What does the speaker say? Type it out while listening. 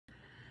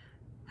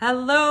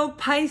Hello,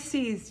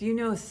 Pisces. You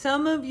know,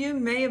 some of you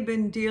may have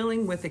been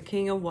dealing with the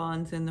King of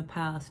Wands in the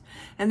past.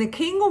 And the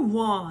King of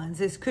Wands,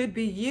 this could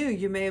be you.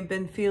 You may have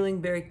been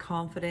feeling very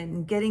confident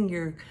and getting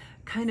your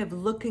kind of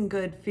looking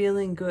good,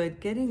 feeling good,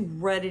 getting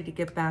ready to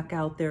get back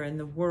out there in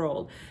the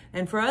world.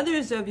 And for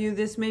others of you,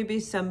 this may be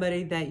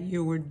somebody that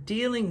you were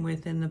dealing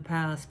with in the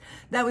past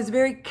that was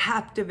very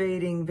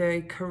captivating,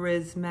 very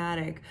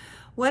charismatic.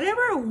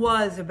 Whatever it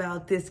was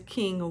about this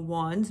King of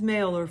Wands,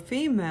 male or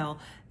female,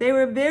 they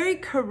were very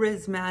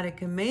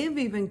charismatic and may have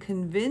even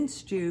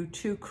convinced you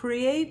to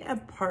create a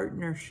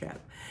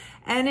partnership.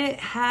 And it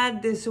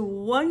had this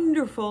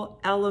wonderful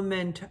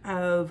element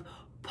of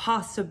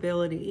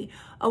possibility,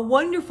 a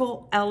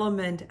wonderful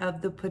element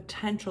of the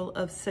potential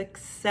of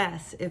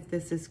success. If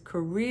this is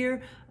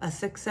career, a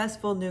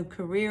successful new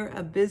career,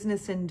 a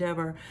business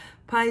endeavor.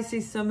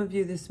 Pisces, some of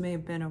you, this may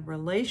have been a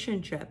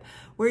relationship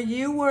where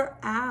you were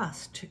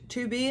asked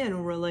to be in a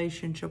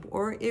relationship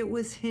or it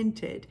was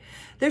hinted.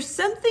 There's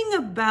something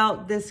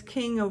about this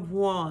King of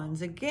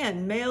Wands,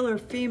 again, male or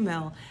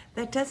female,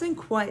 that doesn't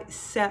quite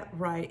set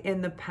right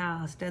in the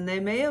past. And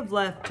they may have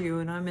left you,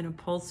 and I'm going to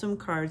pull some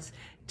cards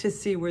to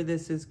see where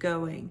this is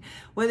going.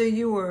 Whether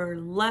you were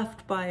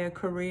left by a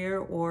career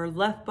or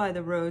left by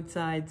the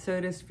roadside, so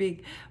to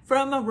speak,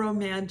 from a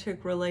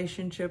romantic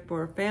relationship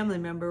or a family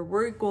member,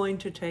 we're going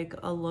to take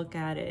a look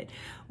at it.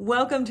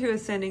 Welcome to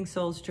Ascending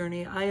Souls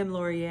Journey. I am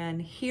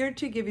Lorianne, here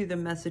to give you the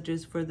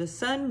messages for the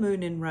sun,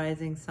 moon, and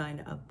rising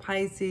sign of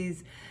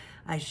Pisces.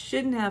 I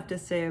shouldn't have to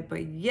say it,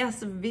 but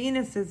yes,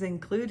 Venus is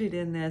included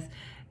in this.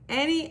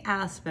 Any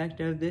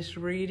aspect of this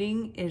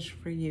reading is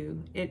for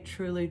you. It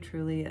truly,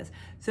 truly is.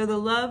 So the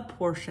love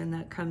portion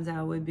that comes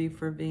out would be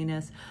for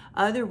Venus.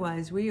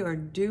 Otherwise, we're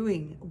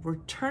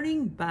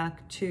turning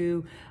back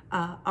to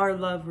our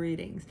love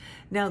readings.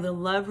 Now, the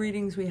love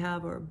readings we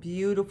have are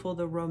beautiful,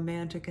 they're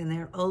romantic, and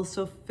they're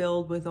also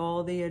filled with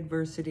all the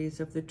adversities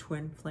of the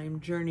twin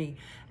flame journey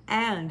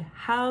and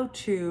how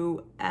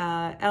to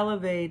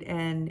elevate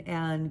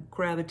and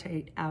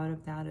gravitate out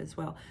of that as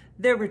well.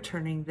 They're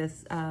returning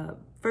this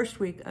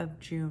first week of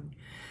June.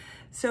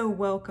 So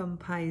welcome,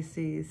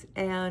 Pisces.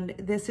 And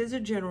this is a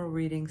general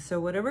reading, so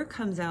whatever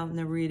comes out in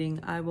the reading,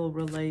 I will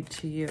relate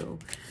to you.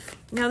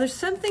 Now, there's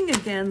something,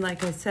 again,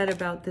 like I said,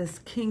 about this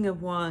King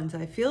of Wands.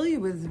 I feel he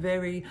was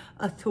very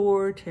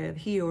authoritative,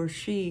 he or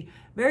she,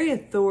 very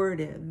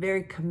authoritative,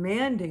 very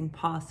commanding,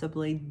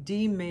 possibly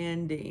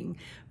demanding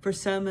for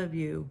some of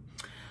you.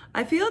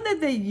 I feel that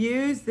they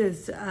use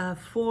this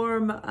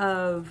form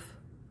of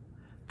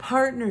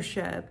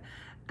partnership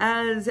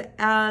as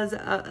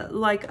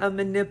like a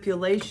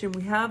manipulation.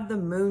 We have the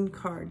Moon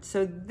card.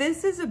 So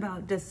this is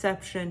about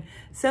deception.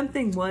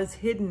 Something was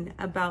hidden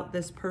about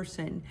this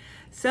person.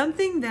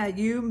 Something that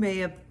you may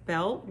have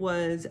felt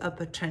was a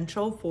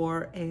potential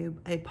for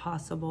a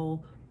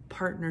possible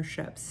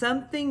partnership.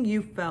 Something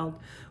you felt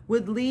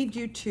would lead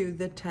you to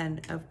the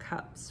 10 of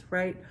Cups,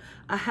 right?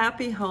 A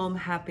happy home,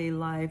 happy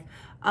life,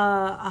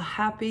 a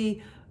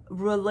happy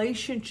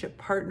relationship,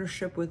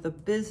 partnership with a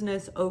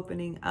business,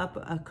 opening up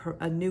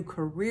a new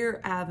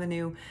career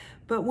avenue.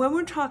 But when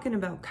we're talking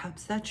about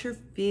cups, that's your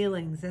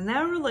feelings, and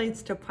that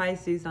relates to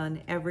Pisces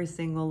on every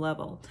single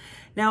level.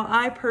 Now,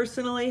 I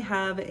personally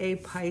have a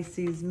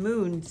Pisces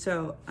moon,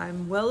 so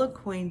I'm well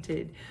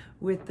acquainted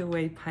with the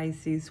way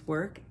Pisces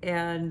work,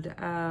 and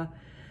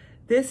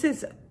this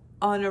is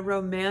on a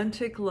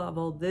romantic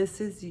level.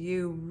 This is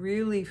you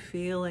really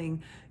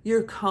feeling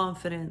your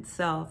confident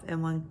self.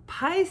 And when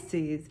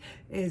Pisces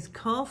is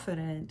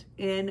confident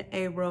in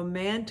a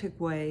romantic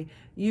way,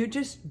 you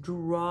just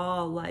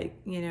draw like,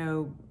 you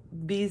know,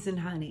 bees and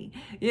honey.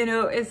 You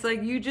know, it's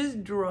like you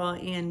just draw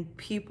in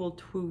people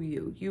to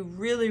you. You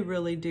really,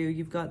 really do.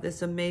 You've got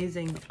this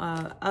amazing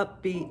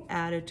upbeat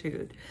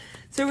attitude.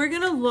 So we're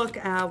going to look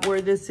at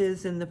where this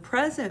is in the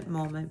present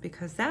moment,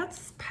 because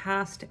that's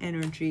past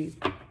energy.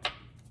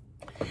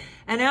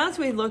 And as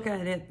we look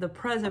at it, the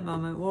present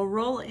moment, we'll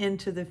roll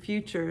into the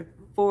future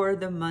for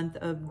the month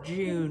of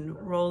June,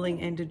 rolling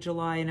into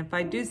July. And if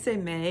I do say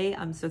May,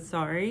 I'm so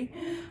sorry.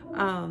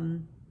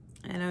 And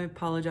I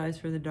apologize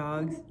for the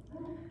dogs.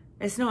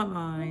 It's not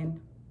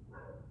mine.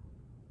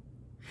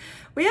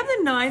 We have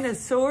the 9 of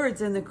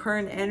Swords in the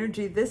current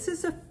energy. This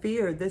is a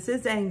fear. This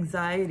is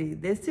anxiety.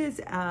 This is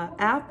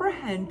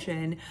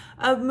apprehension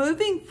of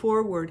moving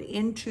forward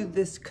into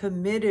this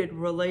committed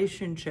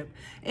relationship,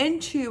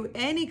 into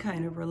any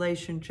kind of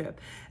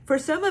relationship. For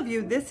some of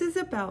you, this is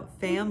about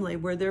family,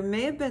 where there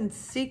may have been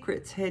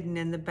secrets hidden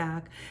in the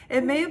back.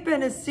 It may have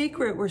been a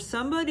secret where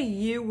somebody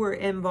you were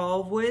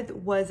involved with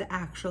was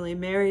actually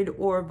married,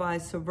 or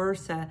vice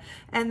versa,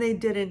 and they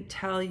didn't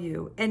tell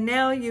you. And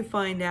now you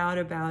find out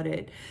about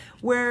it.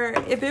 Where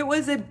if it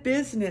was a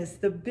business,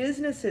 the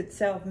business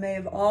itself may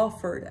have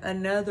offered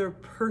another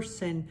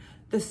person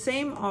the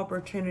same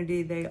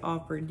opportunity they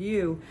offered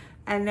you,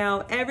 and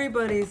now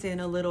everybody's in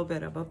a little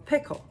bit of a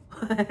pickle.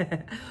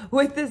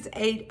 With this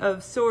 8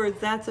 of Swords,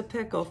 that's a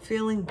pickle,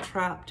 feeling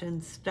trapped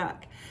and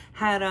stuck.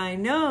 Had I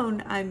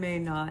known, I may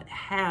not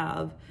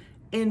have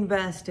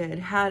invested.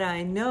 Had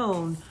I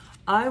known,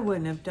 I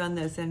wouldn't have done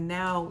this, and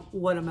now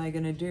what am I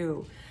going to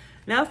do?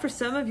 Now, for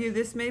some of you,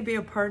 this may be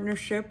a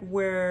partnership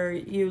where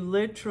you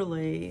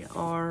literally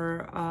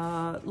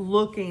are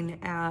looking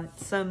at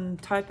some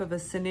type of a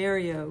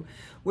scenario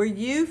where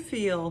you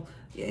feel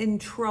in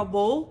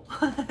trouble.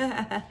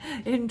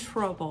 In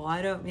trouble.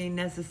 I don't mean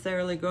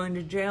necessarily going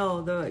to jail,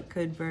 although it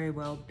could very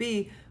well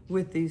be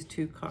with these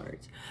two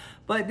cards.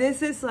 But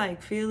this is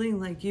like feeling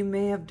like you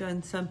may have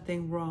done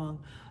something wrong.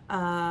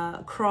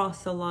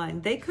 Cross the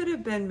line. They could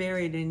have been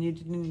married and you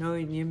didn't know,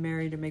 and you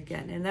married him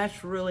again. And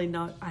that's really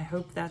not, I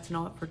hope that's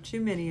not for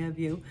too many of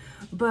you,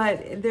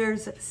 but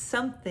there's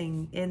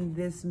something in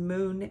this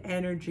moon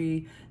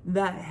energy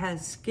that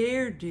has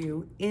scared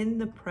you in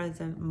the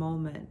present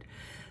moment.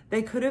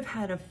 They could have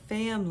had a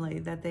family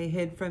that they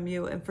hid from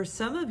you. And for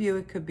some of you,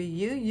 it could be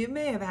you. You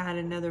may have had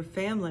another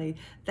family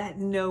that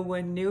no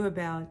one knew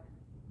about,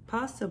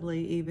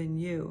 possibly even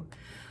you.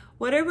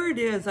 Whatever it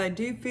is, I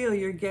do feel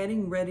you're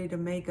getting ready to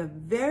make a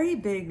very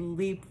big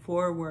leap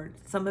forward.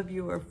 Some of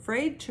you are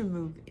afraid to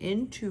move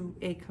into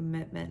a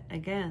commitment,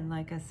 again,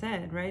 like I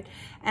said, right?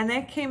 And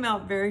that came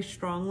out very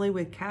strongly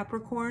with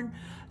Capricorn.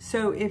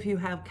 So if you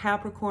have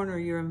Capricorn or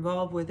you're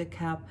involved with a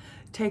Cap,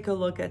 take a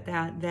look at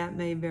that. That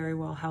may very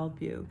well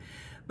help you.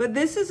 But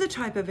this is a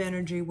type of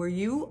energy where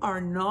you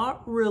are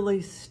not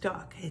really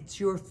stuck. It's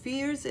your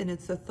fears and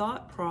it's the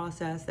thought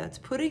process that's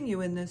putting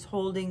you in this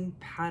holding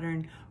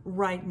pattern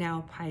right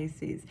now,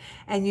 Pisces.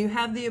 And you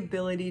have the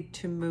ability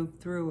to move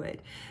through it.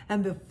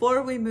 And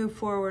before we move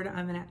forward,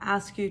 I'm going to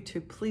ask you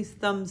to please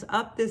thumbs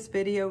up this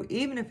video.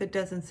 Even if it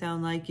doesn't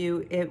sound like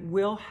you, it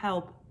will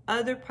help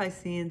other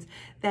Pisceans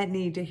that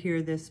need to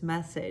hear this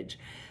message.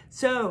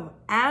 So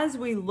as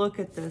we look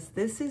at this,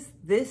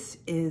 this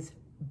is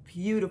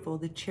beautiful,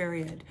 the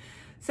Chariot.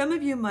 Some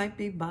of you might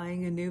be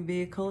buying a new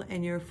vehicle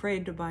and you're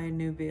afraid to buy a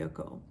new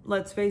vehicle.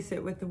 Let's face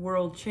it, with the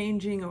world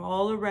changing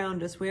all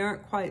around us, we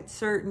aren't quite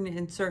certain,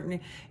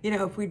 you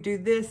know, if we do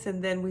this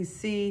and then we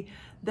see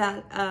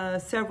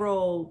that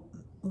several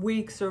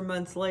weeks or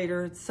months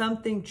later,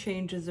 something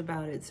changes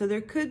about it. So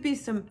there could be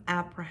some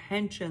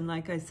apprehension,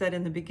 like I said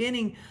in the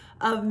beginning,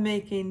 of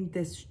making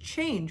this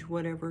change,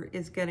 whatever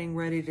is getting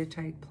ready to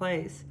take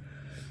place.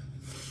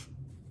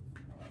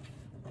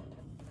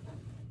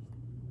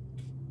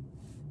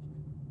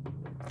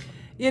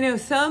 You know,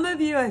 some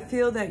of you, I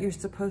feel that you're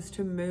supposed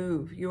to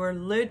move. You are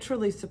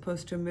literally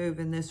supposed to move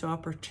in this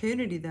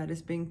opportunity that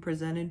is being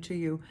presented to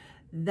you.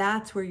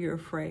 That's where you're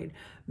afraid.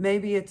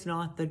 Maybe it's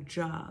not the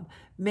job.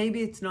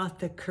 Maybe it's not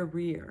the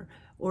career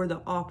or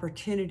the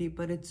opportunity,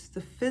 but it's the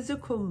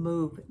physical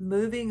move,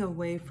 moving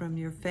away from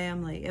your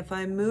family. If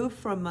I move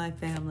from my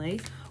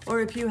family,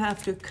 or if you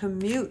have to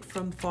commute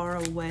from far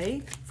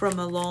away, from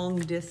a long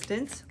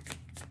distance.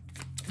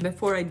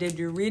 Before I did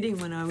your reading,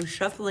 when I was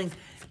shuffling,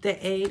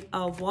 the 8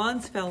 of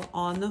Wands fell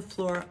on the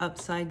floor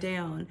upside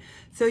down.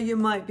 So you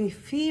might be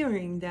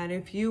fearing that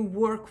if you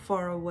work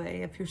far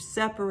away, if you're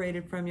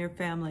separated from your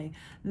family,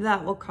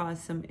 that will cause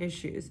some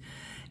issues.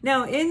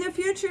 Now, in the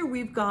future,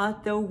 we've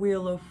got the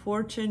Wheel of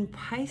Fortune.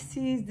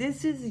 Pisces,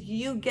 this is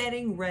you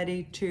getting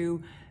ready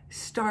to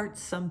start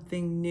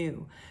something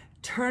new.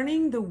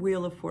 Turning the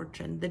Wheel of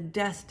Fortune, the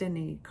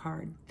Destiny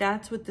card.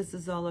 That's what this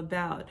is all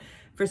about.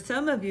 For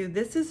some of you,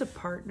 this is a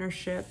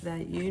partnership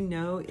that you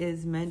know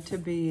is meant to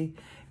be.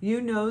 You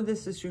know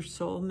this is your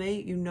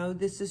soulmate. You know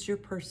this is your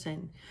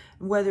person.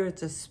 Whether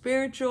it's a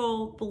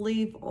spiritual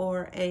belief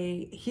or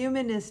a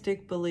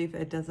humanistic belief,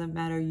 it doesn't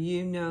matter.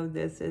 You know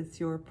this is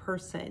your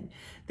person.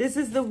 This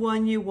is the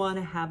one you want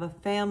to have a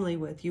family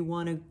with. You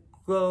want to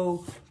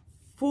go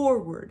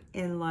forward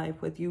in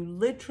life with. You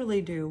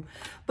literally do.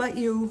 But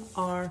you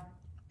are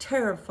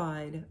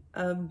terrified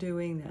of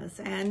doing this.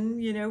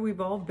 And, you know,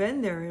 we've all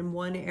been there in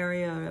one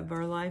area of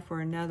our life or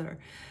another.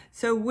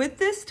 So with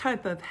this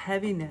type of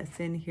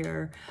heaviness in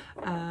here,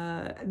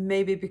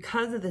 maybe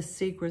because of the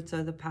secrets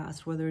of the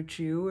past, whether it's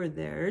you or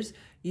theirs,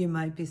 you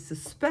might be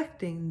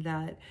suspecting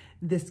that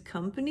this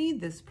company,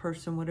 this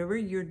person, whatever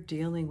you're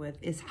dealing with,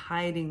 is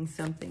hiding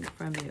something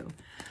from you.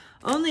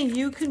 Only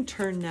you can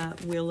turn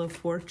that Wheel of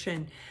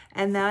Fortune,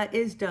 and that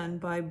is done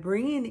by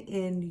bringing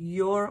in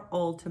your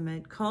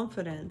ultimate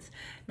confidence.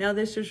 Now,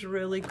 this is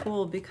really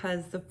cool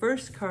because the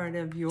first card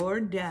of your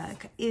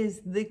deck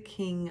is the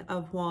King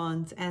of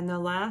Wands, and the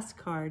last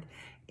card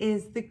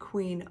is the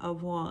Queen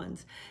of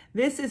Wands.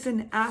 This is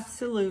an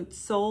absolute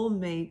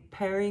soulmate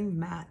pairing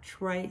match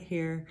right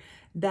here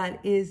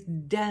that is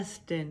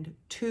destined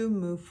to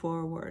move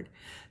forward.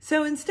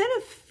 So instead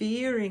of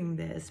fearing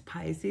this,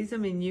 Pisces, I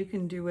mean, you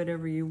can do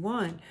whatever you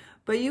want,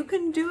 but you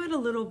can do it a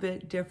little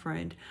bit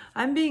different.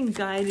 I'm being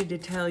guided to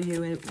tell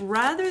you,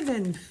 rather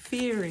than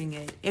fearing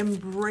it,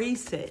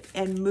 embrace it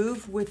and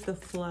move with the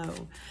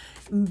flow.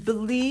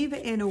 Believe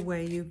in a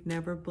way you've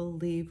never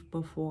believed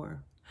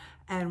before.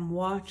 And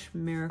watch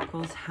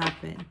miracles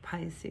happen,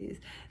 Pisces.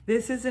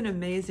 This is an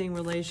amazing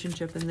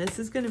relationship, and this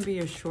is going to be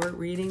a short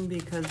reading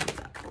because,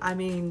 I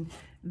mean,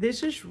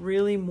 this is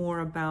really more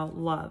about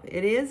love.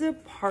 It is a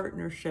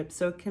partnership,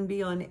 so it can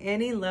be on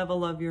any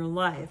level of your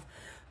life.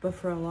 But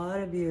for a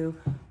lot of you,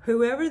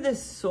 whoever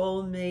this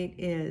soulmate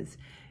is,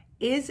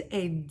 is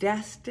a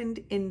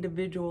destined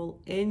individual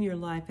in your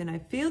life, and I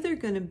feel they're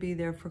going to be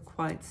there for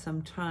quite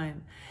some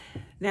time.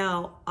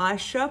 Now, I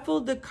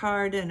shuffled the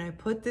card and I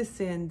put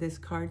this in. This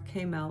card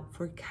came out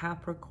for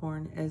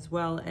Capricorn as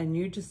well, and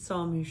you just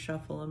saw me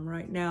shuffle them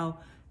right now,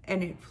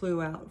 and it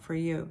flew out for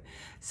you.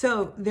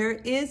 So there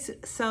is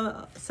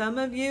some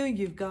of you,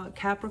 you've got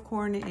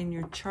Capricorn in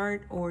your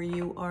chart, or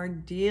you are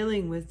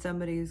dealing with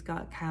somebody who's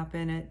got Cap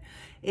in it.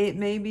 It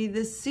may be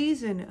the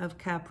season of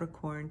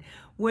Capricorn.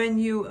 When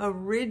you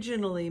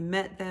originally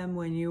met them,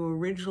 when you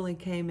originally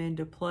came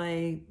into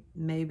play,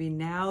 maybe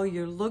now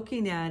you're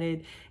looking at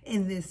it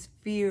in this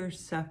fear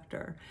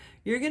sector.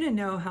 You're going to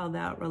know how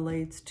that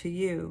relates to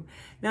you.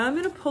 Now I'm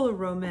going to pull a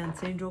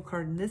romance angel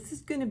card, and this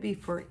is going to be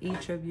for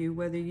each of you,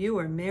 whether you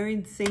are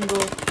married,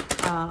 single,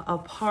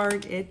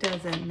 apart, it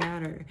doesn't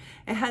matter.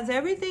 It has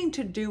everything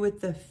to do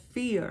with the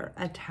fear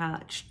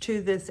attached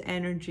to this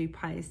energy,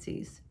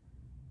 Pisces.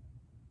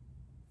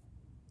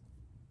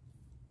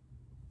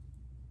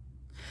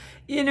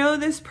 You know,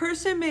 this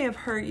person may have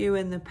hurt you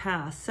in the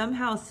past,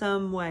 somehow,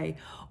 some way,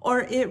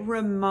 or it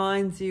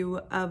reminds you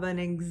of an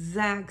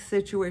exact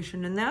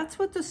situation. And that's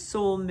what the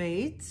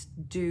soulmates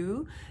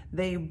do.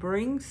 They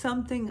bring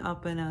something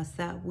up in us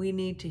that we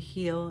need to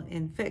heal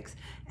and fix.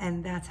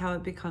 And that's how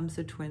it becomes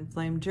a twin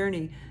flame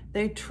journey.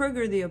 They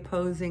trigger the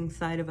opposing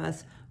side of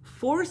us,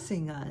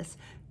 forcing us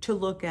to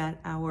look at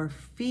our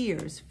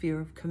fears, fear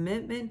of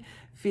commitment,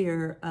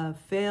 fear of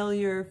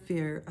failure,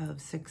 fear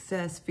of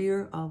success,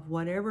 fear of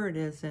whatever it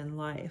is in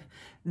life.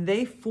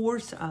 They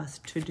force us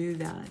to do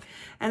that.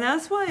 And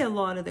that's why a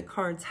lot of the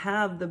cards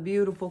have the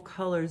beautiful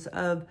colors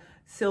of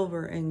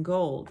silver and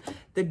gold.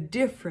 The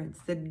difference,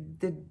 the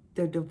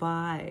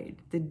divide,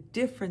 the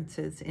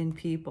differences in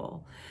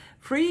people.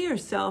 Free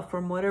yourself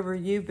from whatever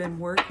you've been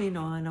working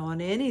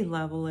on any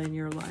level in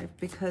your life,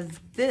 because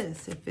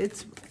this, if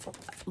it's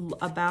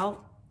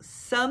about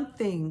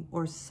something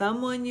or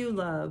someone you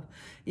love,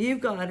 you've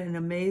got an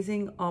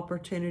amazing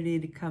opportunity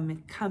to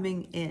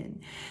coming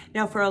in.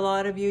 Now, for a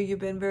lot of you, you've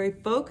been very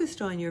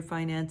focused on your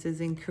finances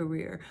and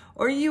career,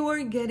 or you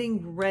are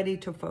getting ready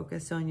to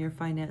focus on your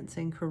finance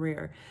and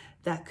career.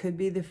 That could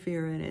be the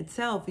fear in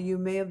itself. You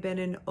may have been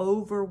an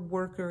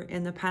overworker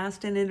in the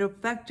past, and it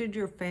affected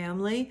your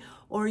family,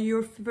 or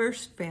your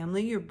first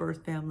family, your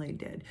birth family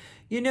did.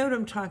 You know what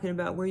I'm talking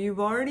about, where you've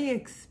already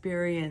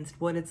experienced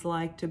what it's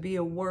like to be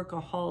a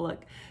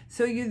workaholic.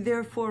 So you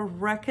therefore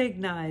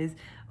recognize,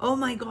 oh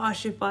my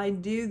gosh, if I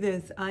do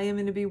this, I am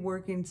going to be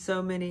working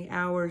so many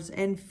hours,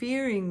 and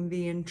fearing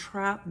the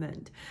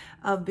entrapment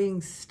of being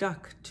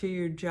stuck to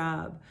your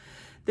job.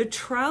 The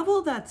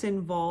travel that's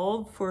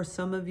involved for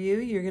some of you,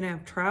 you're going to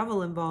have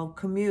travel involved,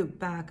 commute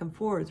back and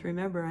forth.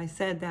 Remember, I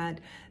said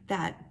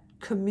that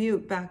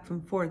commute back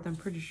and forth. I'm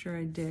pretty sure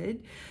I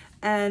did.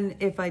 And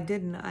if I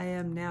didn't, I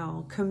am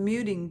now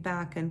commuting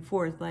back and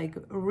forth, like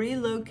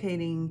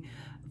relocating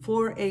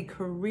for a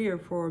career,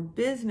 for a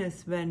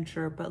business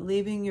venture, but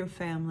leaving your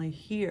family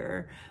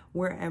here,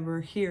 wherever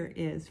here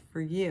is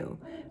for you,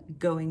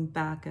 going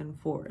back and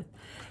forth.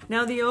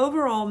 Now, the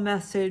overall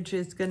message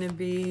is going to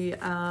be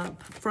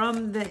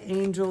from the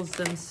angels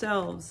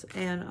themselves,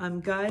 and I'm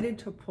guided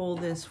to pull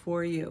this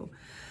for you.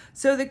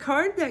 So the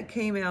card that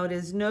came out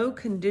is no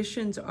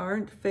conditions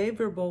aren't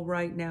favorable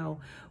right now.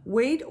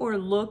 Wait or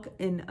look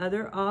in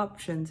other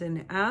options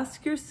and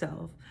ask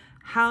yourself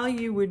how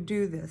you would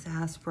do this.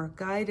 Ask for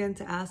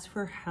guidance, ask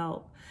for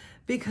help,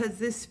 because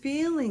this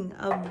feeling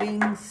of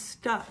being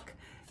stuck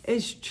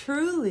is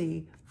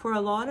truly, for a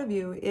lot of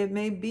you, it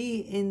may be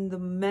in the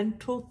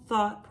mental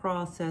thought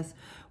process,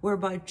 where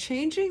by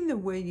changing the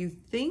way you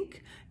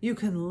think, you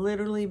can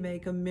literally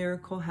make a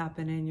miracle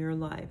happen in your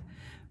life.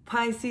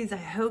 Pisces, I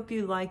hope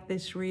you like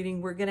this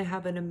reading. We're going to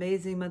have an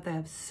amazing month. I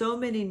have so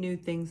many new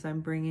things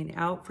I'm bringing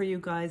out for you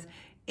guys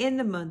in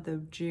the month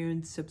of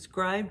June.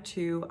 Subscribe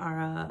to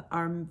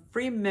our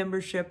free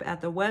membership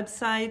at the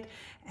website,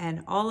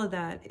 and all of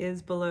that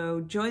is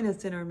below. Join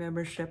us in our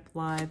membership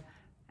live.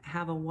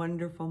 Have a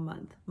wonderful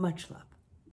month. Much love.